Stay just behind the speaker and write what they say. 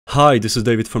Hi, this is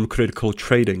David from Critical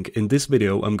Trading. In this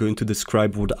video, I'm going to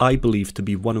describe what I believe to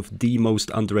be one of the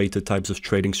most underrated types of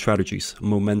trading strategies,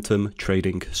 momentum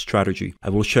trading strategy. I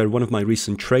will share one of my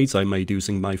recent trades I made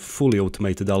using my fully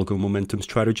automated Algo momentum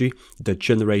strategy that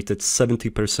generated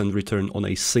 70% return on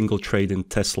a single trade in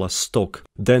Tesla stock.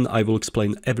 Then I will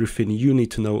explain everything you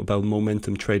need to know about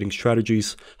momentum trading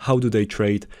strategies, how do they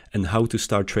trade, and how to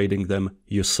start trading them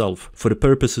yourself. For the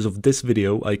purposes of this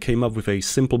video, I came up with a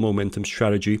simple momentum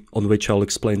strategy on which I'll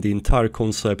explain the entire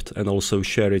concept and also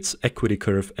share its equity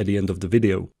curve at the end of the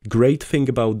video. Great thing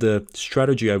about the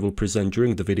strategy I will present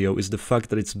during the video is the fact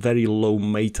that it's very low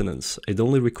maintenance. It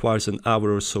only requires an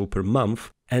hour or so per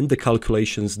month, and the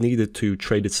calculations needed to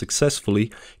trade it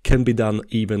successfully can be done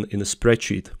even in a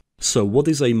spreadsheet. So what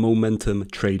is a momentum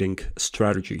trading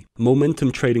strategy?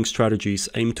 Momentum trading strategies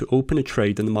aim to open a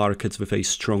trade in the markets with a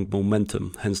strong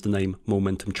momentum, hence the name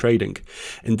momentum trading.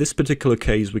 In this particular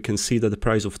case, we can see that the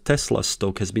price of Tesla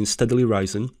stock has been steadily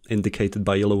rising, indicated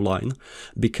by a yellow line.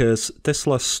 Because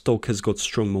Tesla stock has got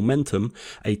strong momentum,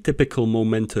 a typical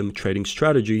momentum trading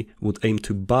strategy would aim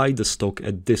to buy the stock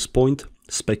at this point,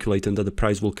 speculating that the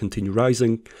price will continue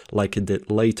rising like it did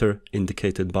later,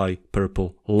 indicated by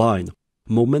purple line.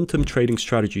 Momentum trading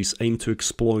strategies aim to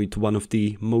exploit one of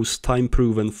the most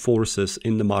time-proven forces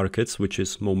in the markets, which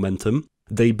is momentum.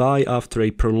 They buy after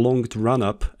a prolonged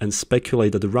run-up and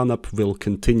speculate that the run-up will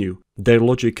continue. Their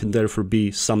logic can therefore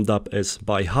be summed up as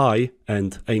buy high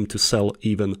and aim to sell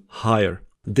even higher.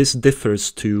 This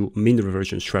differs to mean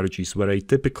reversion strategies, where a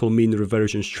typical mean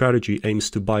reversion strategy aims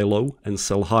to buy low and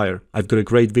sell higher. I've got a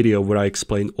great video where I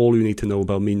explain all you need to know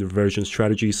about mean reversion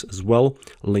strategies as well,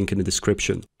 link in the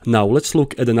description. Now let's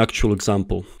look at an actual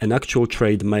example, an actual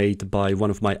trade made by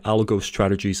one of my Algo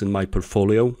strategies in my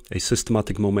portfolio, a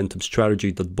systematic momentum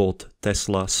strategy that bought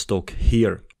Tesla stock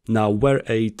here. Now, where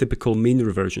a typical mean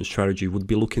reversion strategy would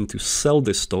be looking to sell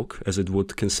this stock, as it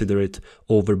would consider it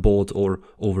overbought or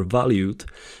overvalued,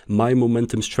 my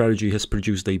momentum strategy has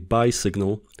produced a buy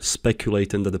signal,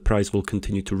 speculating that the price will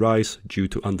continue to rise due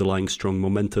to underlying strong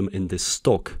momentum in this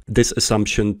stock. This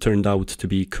assumption turned out to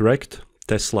be correct.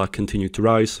 Tesla continued to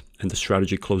rise and the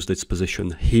strategy closed its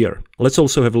position here. Let's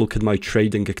also have a look at my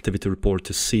trading activity report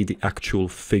to see the actual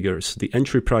figures. The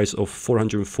entry price of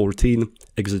 414,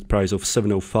 exit price of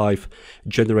 705,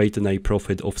 generating a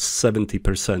profit of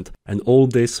 70%. And all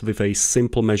this with a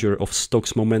simple measure of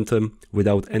stock's momentum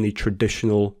without any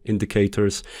traditional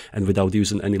indicators and without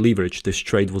using any leverage. This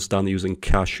trade was done using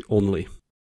cash only.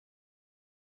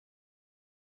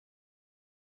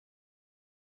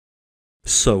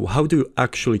 So how do you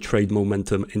actually trade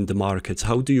momentum in the markets?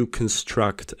 How do you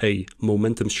construct a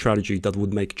momentum strategy that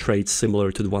would make trades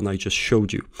similar to the one I just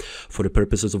showed you? For the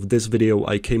purposes of this video,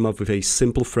 I came up with a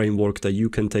simple framework that you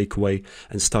can take away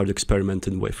and start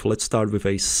experimenting with. Let's start with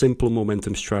a simple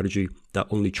momentum strategy that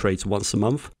only trades once a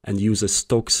month and uses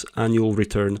stock's annual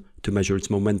return to measure its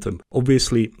momentum.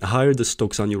 Obviously, the higher the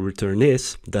stock's annual return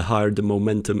is, the higher the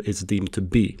momentum is deemed to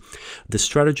be. The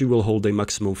strategy will hold a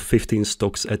maximum of 15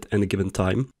 stocks at any given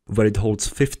time, where it holds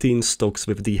 15 stocks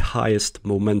with the highest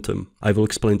momentum. I will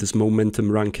explain this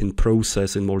momentum ranking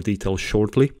process in more detail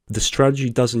shortly. The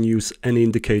strategy doesn't use any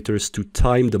indicators to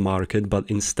time the market, but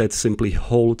instead simply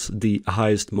holds the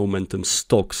highest momentum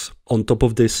stocks. On top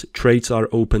of this, trades are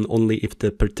open only if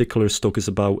the particular stock is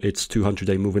above its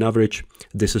 200-day moving average.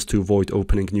 This is to avoid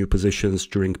opening new positions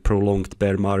during prolonged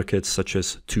bear markets such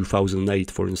as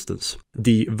 2008, for instance.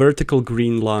 The vertical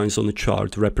green lines on the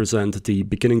chart represent the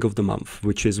beginning of the month,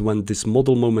 which is when this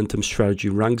model momentum strategy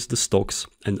ranks the stocks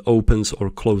and opens or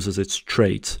closes its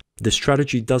trades. The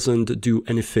strategy doesn't do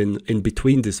anything in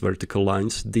between these vertical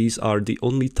lines. These are the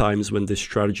only times when this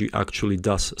strategy actually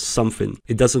does something.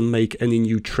 It doesn't make any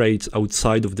new trades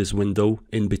outside of this window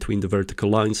in between the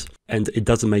vertical lines, and it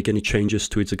doesn't make any changes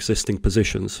to its existing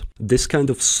positions. This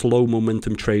kind of slow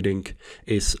momentum trading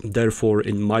is therefore,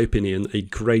 in my opinion, a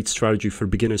great strategy for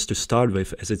beginners to start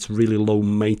with, as it's really low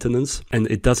maintenance and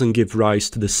it doesn't give rise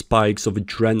to the spikes of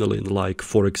adrenaline like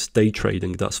forex day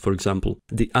trading does, for example.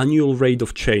 The annual rate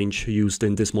of change used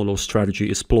in this model strategy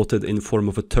is plotted in form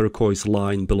of a turquoise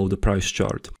line below the price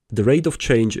chart. The rate of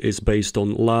change is based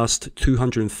on last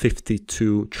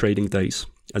 252 trading days.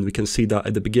 And we can see that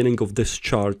at the beginning of this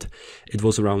chart, it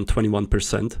was around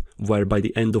 21%, where by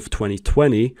the end of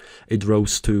 2020, it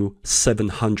rose to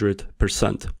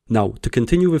 700%. Now, to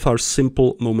continue with our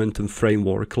simple momentum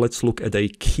framework, let's look at a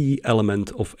key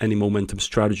element of any momentum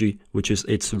strategy, which is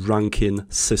its ranking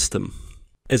system.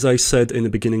 As I said in the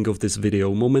beginning of this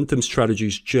video, momentum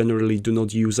strategies generally do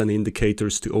not use any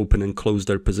indicators to open and close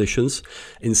their positions.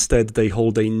 Instead, they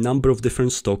hold a number of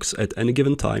different stocks at any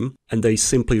given time, and they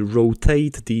simply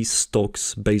rotate these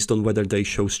stocks based on whether they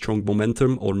show strong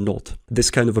momentum or not. This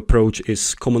kind of approach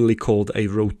is commonly called a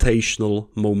rotational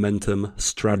momentum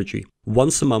strategy.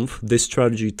 Once a month, this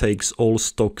strategy takes all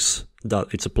stocks that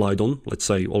it's applied on, let's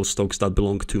say all stocks that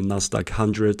belong to Nasdaq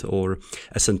 100 or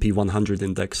S&P 100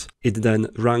 index. It then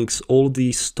ranks all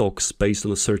these stocks based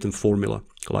on a certain formula,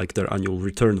 like their annual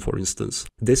return, for instance.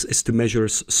 This is to measure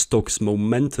stocks'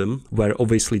 momentum, where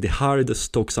obviously the higher the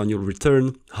stock's annual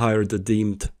return, higher the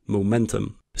deemed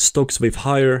momentum. Stocks with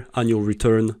higher annual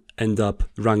return end up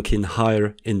ranking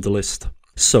higher in the list.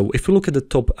 So if we look at the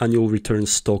top annual return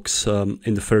stocks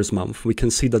in the first month, we can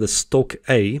see that the stock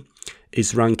A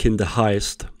is ranking the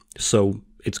highest, so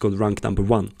it's got rank number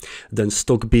 1, then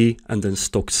stock B, and then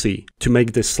stock C. To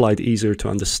make this slide easier to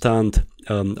understand,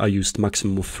 I used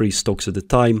maximum of 3 stocks at a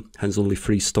time, hence only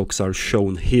 3 stocks are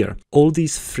shown here. All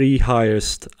these 3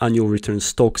 highest annual return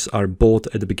stocks are bought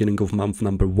at the beginning of month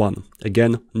number 1.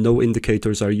 Again, no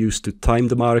indicators are used to time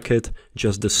the market,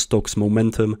 just the stock's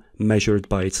momentum measured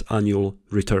by its annual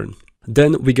return.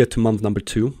 Then we get to month number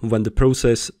 2, when the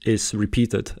process is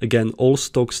repeated. Again, all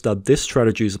stocks that this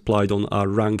strategy is applied on are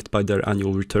ranked by their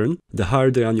annual return. The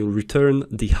higher the annual return,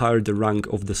 the higher the rank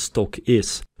of the stock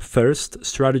is. First,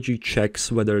 strategy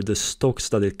checks whether the stocks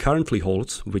that it currently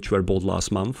holds, which were bought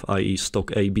last month, i.e.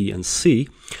 stock A, B and C,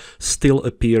 still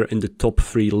appear in the top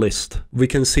 3 list. We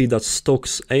can see that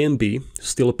stocks A and B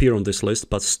still appear on this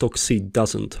list, but stock C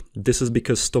doesn't. This is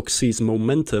because stock C's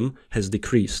momentum has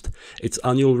decreased. Its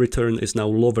annual return is now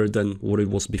lower than what it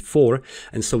was before,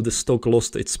 and so the stock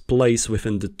lost its place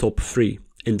within the top 3,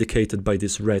 indicated by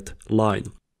this red line.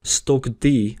 Stock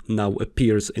D now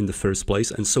appears in the first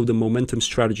place, and so the momentum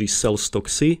strategy sells stock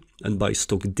C and buys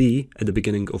stock D at the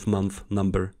beginning of month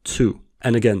number 2.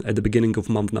 And again, at the beginning of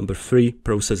month number 3,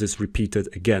 process is repeated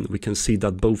again. We can see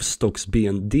that both stocks B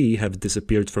and D have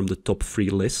disappeared from the top 3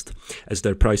 list, as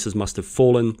their prices must have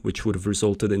fallen, which would have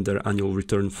resulted in their annual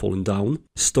return falling down.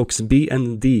 Stocks B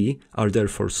and D are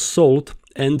therefore sold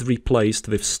and replaced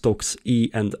with stocks E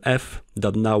and F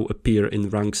that now appear in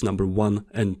ranks number 1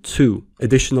 and 2.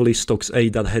 Additionally, stocks A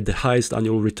that had the highest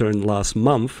annual return last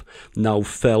month now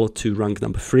fell to rank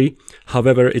number 3.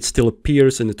 However, it still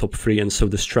appears in the top 3, and so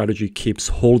the strategy keeps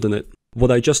holding it. What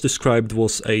I just described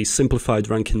was a simplified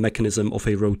ranking mechanism of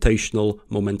a rotational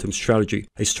momentum strategy,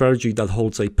 a strategy that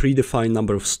holds a predefined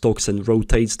number of stocks and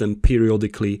rotates them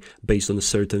periodically based on a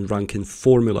certain ranking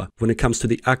formula. When it comes to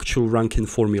the actual ranking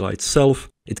formula itself,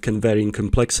 it can vary in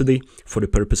complexity. For the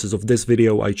purposes of this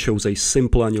video, I chose a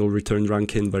simple annual return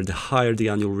ranking where the higher the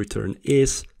annual return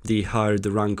is, the higher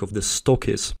the rank of the stock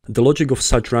is. The logic of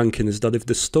such ranking is that if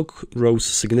the stock rose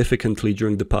significantly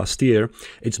during the past year,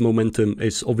 its momentum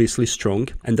is obviously strong,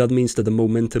 and that means that the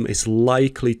momentum is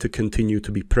likely to continue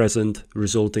to be present,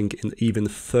 resulting in even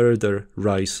further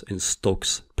rise in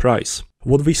stock's price.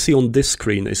 What we see on this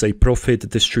screen is a profit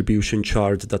distribution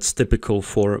chart that's typical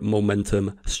for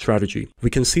momentum strategy. We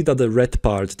can see that the red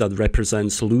part that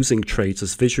represents losing trades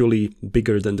is visually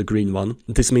bigger than the green one.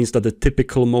 This means that the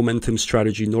typical momentum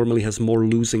strategy normally has more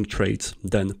losing trades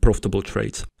than profitable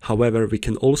trades. However, we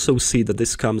can also see that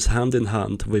this comes hand in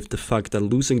hand with the fact that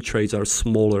losing trades are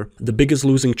smaller. The biggest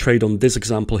losing trade on this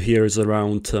example here is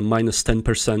around minus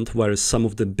 10%, whereas some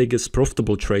of the biggest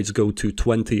profitable trades go to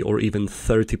 20 or even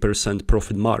 30%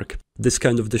 profit mark. This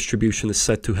kind of distribution is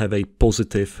said to have a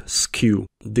positive skew.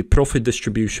 The profit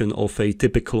distribution of a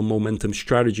typical momentum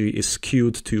strategy is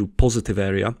skewed to positive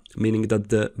area, meaning that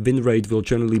the win rate will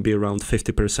generally be around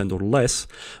 50% or less,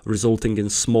 resulting in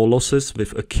small losses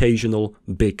with occasional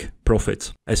big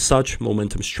profits. As such,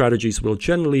 momentum strategies will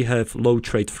generally have low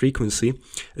trade frequency,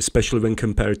 especially when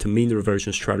compared to mean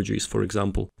reversion strategies, for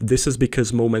example. This is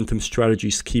because momentum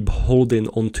strategies keep holding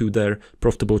onto their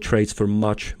profitable trades for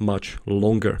much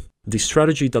longer. The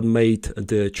strategy that made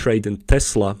the trade in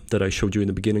Tesla that I showed you in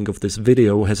the beginning of this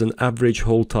video has an average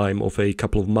hold time of a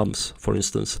couple of months, for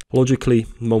instance. Logically,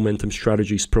 momentum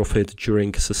strategies profit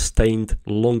during sustained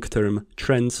long-term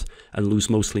trends and lose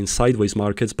mostly in sideways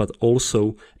markets, but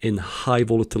also in high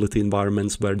volatility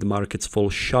environments where the markets fall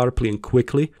sharply and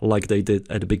quickly, like they did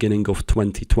at the beginning of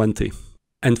 2020.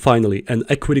 And finally, an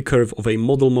equity curve of a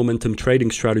model momentum trading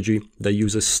strategy that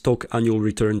uses stock annual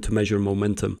return to measure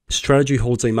momentum. Strategy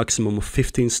holds a maximum of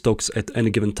 15 stocks at any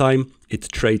given time. It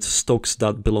trades stocks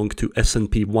that belong to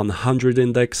S&P 100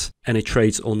 index, and it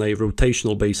trades on a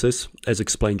rotational basis, as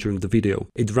explained during the video.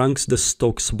 It ranks the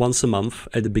stocks once a month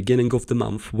at the beginning of the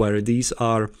month, where these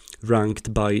are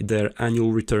ranked by their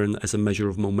annual return as a measure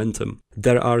of momentum.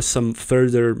 There are some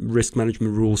further risk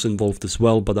management rules involved as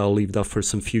well, but I'll leave that for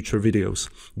some future videos.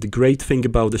 The great thing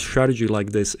about a strategy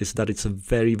like this is that it's a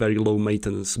very, very low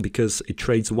maintenance because it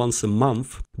trades once a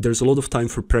month. There's a lot of time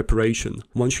for preparation.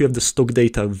 Once you have the stock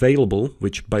data available,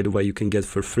 which by the way you can get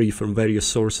for free from various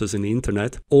sources in the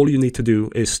internet, all you need to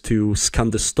do is to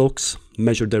scan the stocks,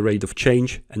 measure their rate of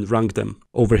change and rank them.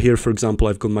 Over here, for example,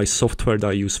 I've got my software that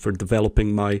I use for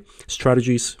developing my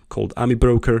strategies called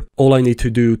AmiBroker. All I need to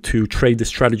do to trade the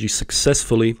strategy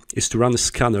successfully is to run a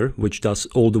scanner, which does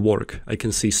all the work. I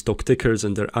can see stock tickers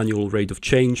and their annual rate of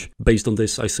change. Based on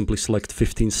this, I simply select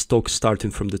 15 stocks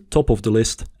starting from the top of the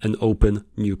list and open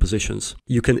new positions.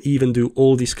 You can even do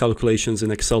all these calculations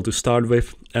in Excel to start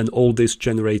with, and all this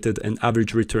generated an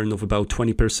average return of about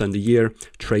 20% a year,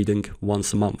 trading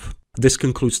once a month. This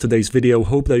concludes today's video.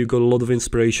 Hope that you got a lot of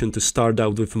inspiration to start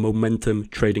out with momentum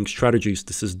trading strategies.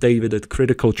 This is David at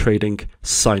Critical Trading,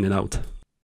 signing out.